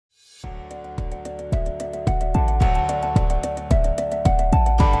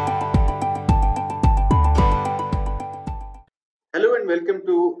and welcome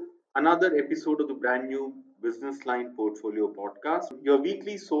to another episode of the brand new Business Line Portfolio Podcast, your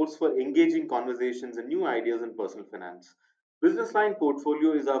weekly source for engaging conversations and new ideas in personal finance. Business Line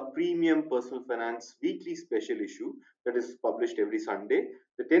Portfolio is our premium personal finance weekly special issue that is published every Sunday.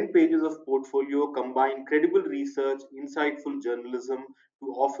 The 10 pages of portfolio combine credible research, insightful journalism to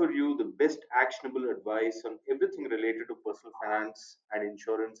offer you the best actionable advice on everything related to personal finance and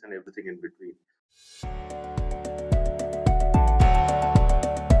insurance and everything in between.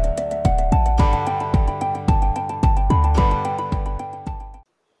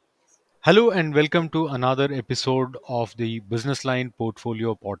 Hello and welcome to another episode of the Business Line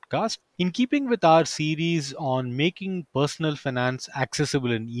Portfolio Podcast. In keeping with our series on making personal finance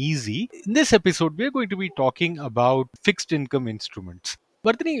accessible and easy, in this episode we are going to be talking about fixed income instruments.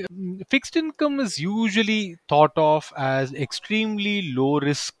 Vardhani, fixed income is usually thought of as extremely low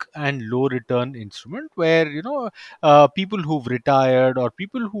risk and low return instrument where people who've retired or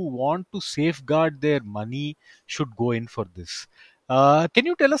people who want to safeguard their money should go in for this. Can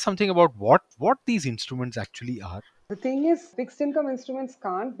you tell us something about what these instruments actually are? The thing is, fixed income instruments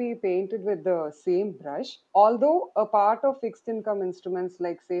can't be painted with the same brush. Although a part of fixed income instruments,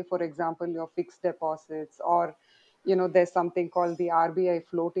 like say, for example, your fixed deposits, or there's something called the RBI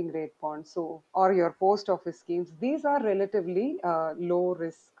floating rate bond, so or your post office schemes, these are relatively low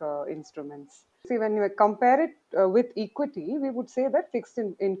risk instruments. See, when you compare it with equity, we would say that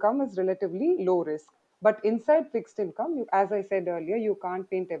income is relatively low risk. But inside fixed income, as I said earlier, you can't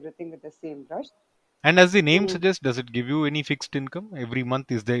paint everything with the same brush. And as the name suggests, does it give you any fixed income every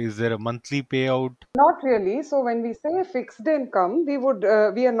month? Is there a monthly payout? Not really. So when we say fixed income, we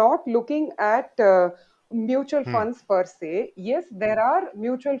are not looking at mutual Hmm. funds per se. Yes, there are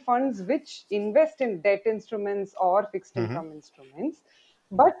mutual funds which invest in debt instruments or fixed Hmm. income instruments.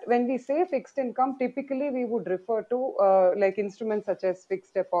 But when we say fixed income, typically we would refer to like instruments such as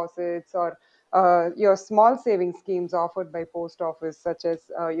fixed deposits or your small saving schemes offered by post office, such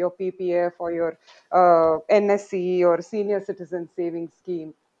as your PPF or your NSC or senior citizen savings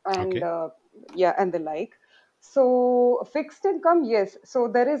scheme, and Okay. yeah, and the like. So fixed income, yes, so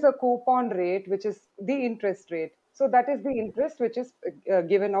there is a coupon rate which is the interest rate, so that is the interest which is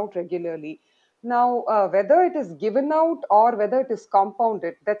given out regularly. Now whether it is given out or whether it is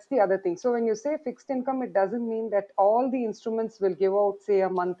compounded, that's the other thing. So when you say fixed income, it doesn't mean that all the instruments will give out, say, a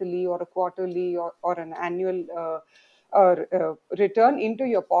monthly or a quarterly or an annual return into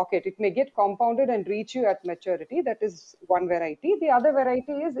your pocket. It may get compounded and reach you at maturity. That is one variety. The other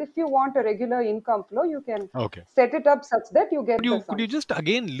variety is, if you want a regular income flow, you can Okay. set it up such that you Could get the you could you sums. just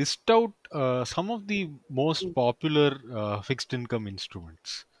again list out some of the most popular fixed income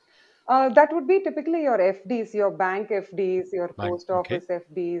instruments? That would be typically your FDs, your bank FDs, your Bank. post Okay. office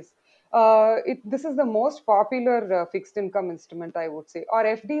FDs. This is the most popular fixed income instrument, I would say, or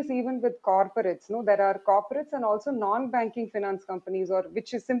FDs even with corporates. No, there are corporates and also non-banking finance companies, or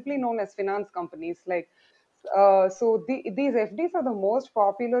which is simply known as finance companies. Like, these FDs are the most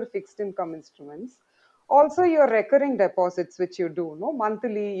popular fixed income instruments. Also, your recurring deposits, which you do, no,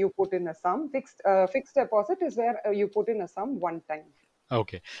 monthly you put in a sum. Fixed deposit is where you put in a sum one time.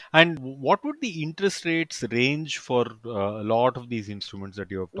 Okay. And what would the interest rates range for a lot of these instruments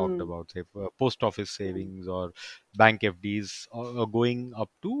that you have talked Mm. about, say, post office savings or bank FDs, going up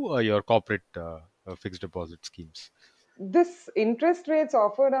to your corporate fixed deposit schemes? This interest rates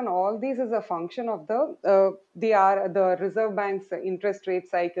offered on all these is a function of the Reserve Bank's interest rate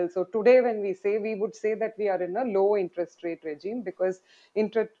cycle. So today, when we say, we would say that we are in a low interest rate regime because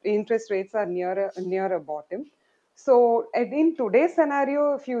interest rates are near a bottom. So in today's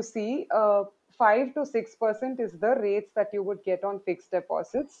scenario, if you see, 5 to 6% is the rates that you would get on fixed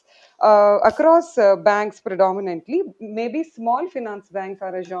deposits across banks predominantly. Maybe small finance banks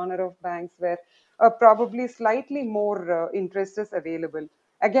are a genre of banks where probably slightly more interest is available.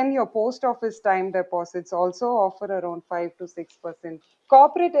 Again, your post office time deposits also offer around 5 to 6%.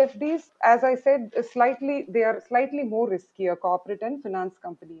 Corporate FDs, as I said, they are slightly more riskier. Corporate and finance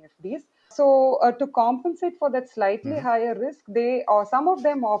company FDs. So to compensate for that slightly Mhm. higher risk, they or some of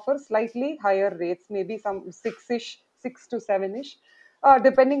them offer slightly higher rates, maybe some six-ish, 6 to 7-ish,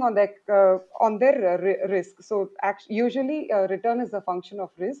 depending on their risk. So usually return is a function of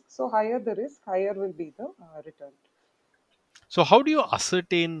risk. So higher the risk, higher will be the return. So, how do you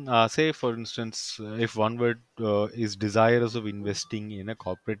ascertain, say, for instance, if one were is desirous of investing in a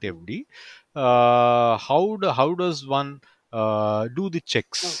corporate Mm. FD, how does one do the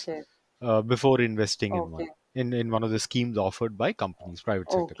checks Okay. before investing in one Okay. in one of the schemes offered by companies,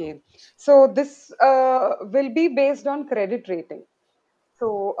 private sector Okay. companies? So this will be based on credit rating.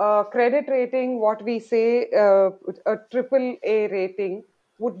 So, credit rating, what we say, a triple A rating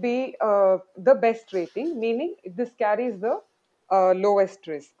would be the best rating, meaning this carries the lowest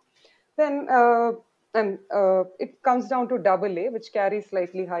risk. Then, and it comes down to double A, which carries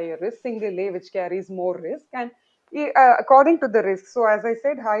slightly higher risk, single A, which carries more risk, and according to the risk. So, as I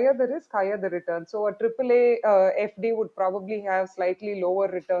said, higher the risk, higher the return. So, a triple A FD would probably have slightly lower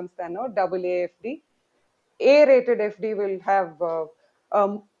returns than a double A FD. A-rated FD will have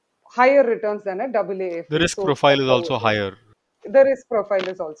higher returns than a double A The FD. risk So profile that's is how also it is. higher. The risk profile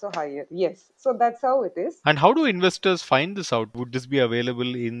is also higher. Yes. So that's how it is. And how do investors find this out? Would this be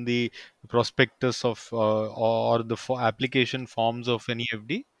available in the prospectus of or the application forms of any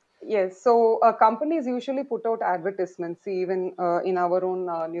FD? Yes, so companies usually put out advertisements. See, even in our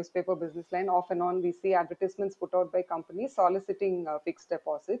own newspaper business line, off and on, we see advertisements put out by companies soliciting fixed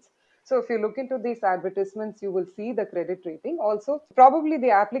deposits. So, if you look into these advertisements, you will see the credit rating. Also, probably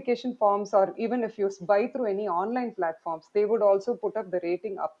the application forms, or even if you buy through any online platforms, they would also put up the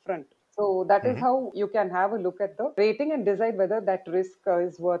rating upfront. So, that is Mhm. how you can have a look at the rating and decide whether that risk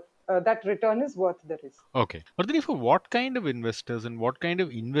is worth, that return is worth the risk. Okay. Vardhani, for what kind of investors and what kind of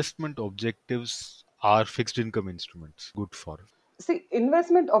investment objectives are fixed income instruments good for? See,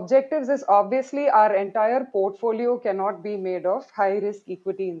 investment objectives is obviously our entire portfolio cannot be made of high risk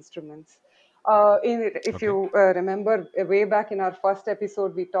equity instruments. If Okay. you remember way back in our first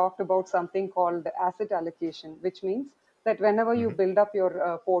episode, we talked about something called asset allocation, which means that whenever you Hmm. build up your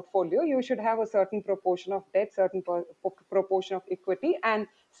portfolio, you should have a certain proportion of debt, certain proportion of equity, and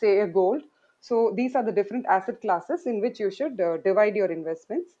say a gold. So these are the different asset classes in which you should divide your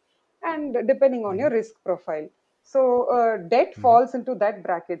investments, and depending on Hmm. your risk profile. So debt Hmm. falls into that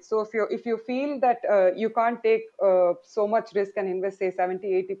bracket. So if you feel that you can't take so much risk and invest say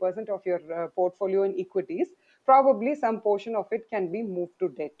 70-80% of your portfolio in equities, probably some portion of it can be moved to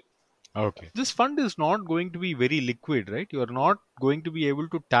debt. Okay. This fund is not going to be very liquid, right? You are not going to be able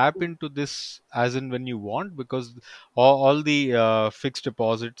to tap into this as and when you want, because all the fixed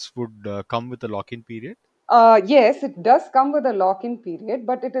deposits would come with a lock-in period. Yes, it does come with a lock-in period,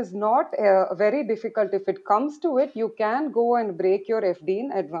 but it is not very difficult. If it comes to it, you can go and break your FD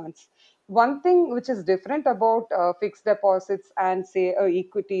in advance. One thing which is different about fixed deposits and say a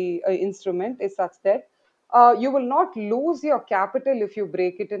equity instrument is such that you will not lose your capital if you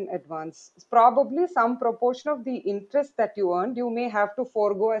break it in advance. Probably some proportion of the interest that you earned, you may have to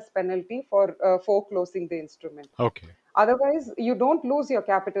forego as penalty for foreclosing the instrument. Okay. Otherwise you don't lose your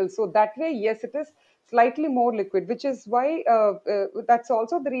capital, so that way yes, it is slightly more liquid, which is why that's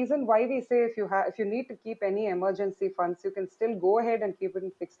also the reason why we say if you need to keep any emergency funds, you can still go ahead and keep it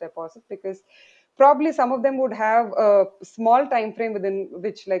in fixed deposit, because probably some of them would have a small time frame within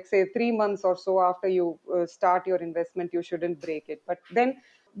which, like say 3 months or so after you start your investment, you shouldn't break it. But then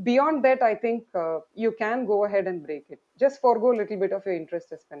beyond that, I think you can go ahead and break it, just forego a little bit of your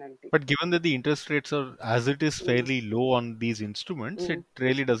interest as penalty. But given that the interest rates are, as it is, Mm, fairly low on these instruments, it mm,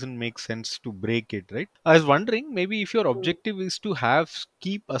 really doesn't make sense to break it, right? I was wondering, maybe if your mm, objective is to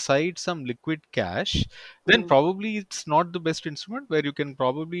keep aside some liquid cash, then mm, probably it's not the best instrument, where you can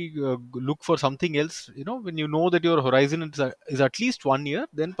probably look for something else. When you know that your horizon is at least 1 year,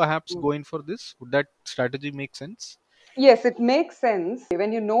 then perhaps mm. go in for this. Would that strategy make sense? Yes, it makes sense.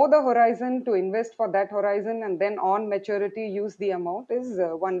 When you know the horizon, to invest for that horizon and then on maturity use the amount is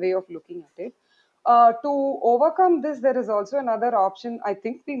one way of looking at it. To overcome this, there is also another option. I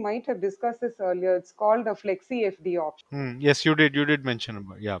think we might have discussed this earlier. It's called a flexi FD option. Yes, you did. You did mention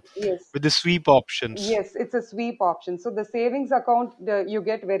about, yeah, Yes. with the sweep options. Yes, it's a sweep option. So the savings account, you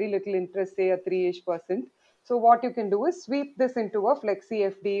get very little interest, say a 3-ish%. So what you can do is sweep this into a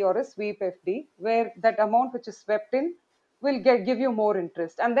flexi FD or a sweep FD, where that amount which is swept in will give you more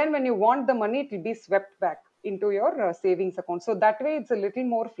interest. And then when you want the money, it will be swept back into your savings account. So that way it's a little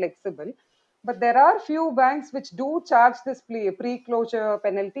more flexible. But there are few banks which do charge this pre-closure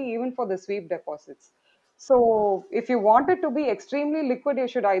penalty even for the sweep deposits. So, if you want it to be extremely liquid, you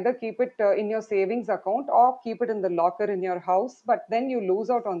should either keep it in your savings account or keep it in the locker in your house, but then you lose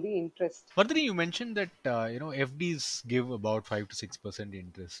out on the interest. Vardhani, you mentioned that FDs give about 5 to 6%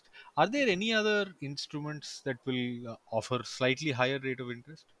 interest. Are there any other instruments that will offer slightly higher rate of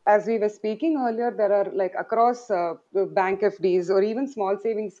interest? As we were speaking earlier, there are like across the bank FDs or even small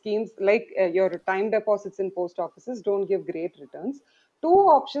savings schemes like your time deposits in post offices don't give great returns. Two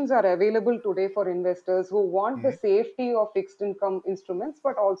options are available today for investors who want the Mhm. safety of fixed income instruments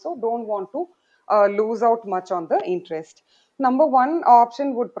but also don't want to lose out much on the interest. Number one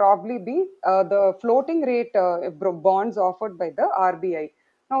option would probably be the floating rate bonds offered by the RBI.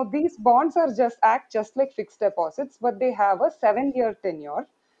 Now these bonds are just act just like fixed deposits, but they have a 7 year tenure.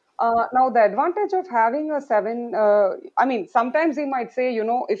 Now the advantage of having a I mean, sometimes we might say,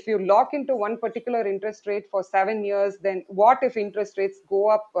 if you lock into one particular interest rate for 7 years, then what if interest rates go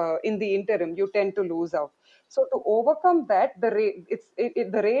up in the interim? You tend to lose out. So to overcome that, the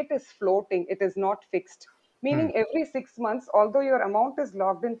rate is floating; it is not fixed. Hmm. Meaning every 6 months, although your amount is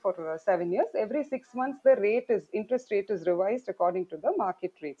locked in for 7 years, every 6 months the interest rate is revised according to the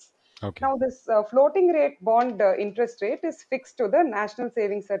market rates. Okay. Now, this floating rate bond interest rate is fixed to the National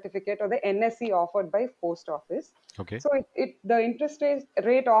Savings Certificate or the NSE offered by Post Office. Okay. So, the interest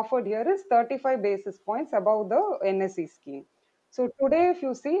rate offered here is 35 basis points above the NSE scheme. So, today, if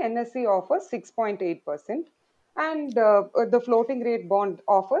you see, NSE offers 6.8%, and the floating rate bond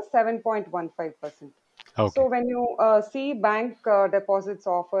offers 7.15%. So Okay. when you see bank deposits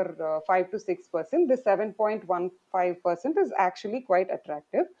offer 5 to 6%, the 7.15% is actually quite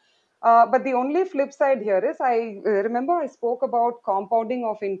attractive. But the only flip side here is I remember I spoke about compounding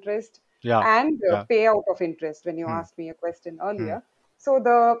of interest Yeah. and Yeah. payout of interest when you Hmm. asked me a question Hmm. earlier. So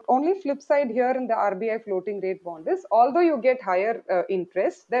the only flip side here in the RBI floating rate bond is although you get higher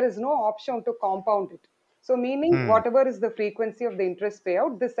interest, there is no option to compound it. So meaning Hmm. whatever is the frequency of the interest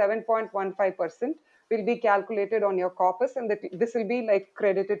payout, this 7.15% will be calculated on your corpus, and this will be like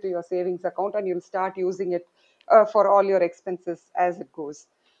credited to your savings account, and you'll start using it for all your expenses as it goes.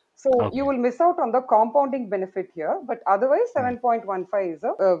 So you Okay. will miss out on the compounding benefit here, but otherwise Hmm. 7.15 is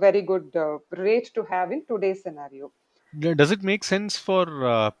a very good rate to have in today's scenario. Does it make sense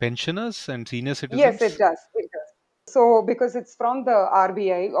for pensioners and senior Yes, it citizens? does. It does. So, because it's from the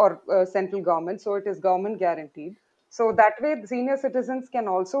RBI or central government, so it is government guaranteed. So that way, the senior citizens can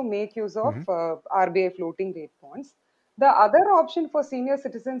also make use of Hmm. RBI floating rate bonds. The other option for senior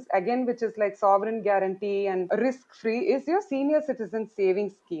citizens, again, which is like sovereign guarantee and risk free, is your senior citizen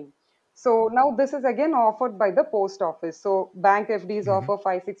savings scheme. So now this is again offered by the post office. So bank FDs Hmm. offer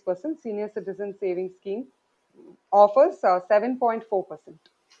 5-6%, senior citizen savings scheme offers 7.4%.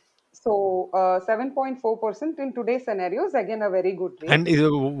 So 7.4% in today's scenario is again a very good rate. And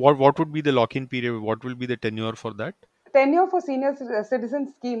what would be the lock-in period? What will be the tenure for that? Tenure for senior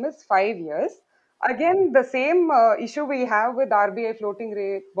citizen scheme is 5 years. Again, the same issue we have with RBI floating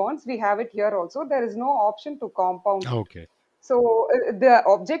rate bonds, we have it here also. There is no option to compound it. Okay. So the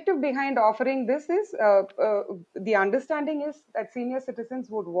objective behind offering this is the understanding is that senior citizens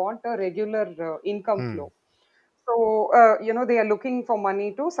would want a regular income Hmm. flow. So, they are looking for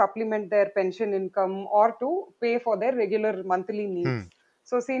money to supplement their pension income or to pay for their regular monthly Hmm. needs.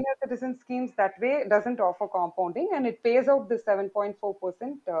 So, senior citizen schemes that way doesn't offer compounding, and it pays out the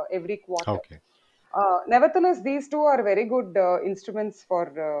 7.4% every quarter. Okay. Nevertheless, these two are very good instruments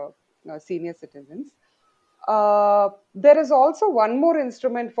for senior citizens. There is also one more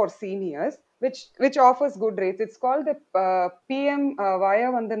instrument for seniors, which offers good rates. It's called the PM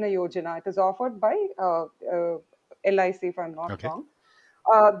Vaya Vandana Yojana. It is offered by LIC, if I'm not Okay. wrong.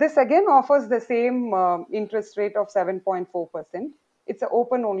 This again offers the same interest rate of 7.4%. It's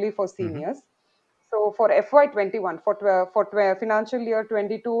open only for Hmm. seniors. So for FY21, for financial year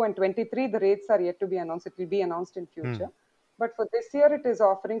 22 and 23, the rates are yet to be announced. It will be announced in Hmm. future. But for this year, it is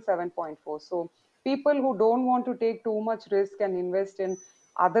offering 7.4. So people who don't want to take too much risk and invest in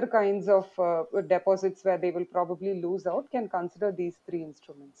other kinds of deposits where they will probably lose out can consider these three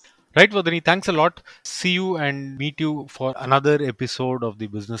instruments. Right, Vadani. Thanks a lot. See you and meet you for another episode of the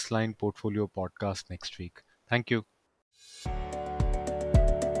Business Line Portfolio Podcast next week. Thank you.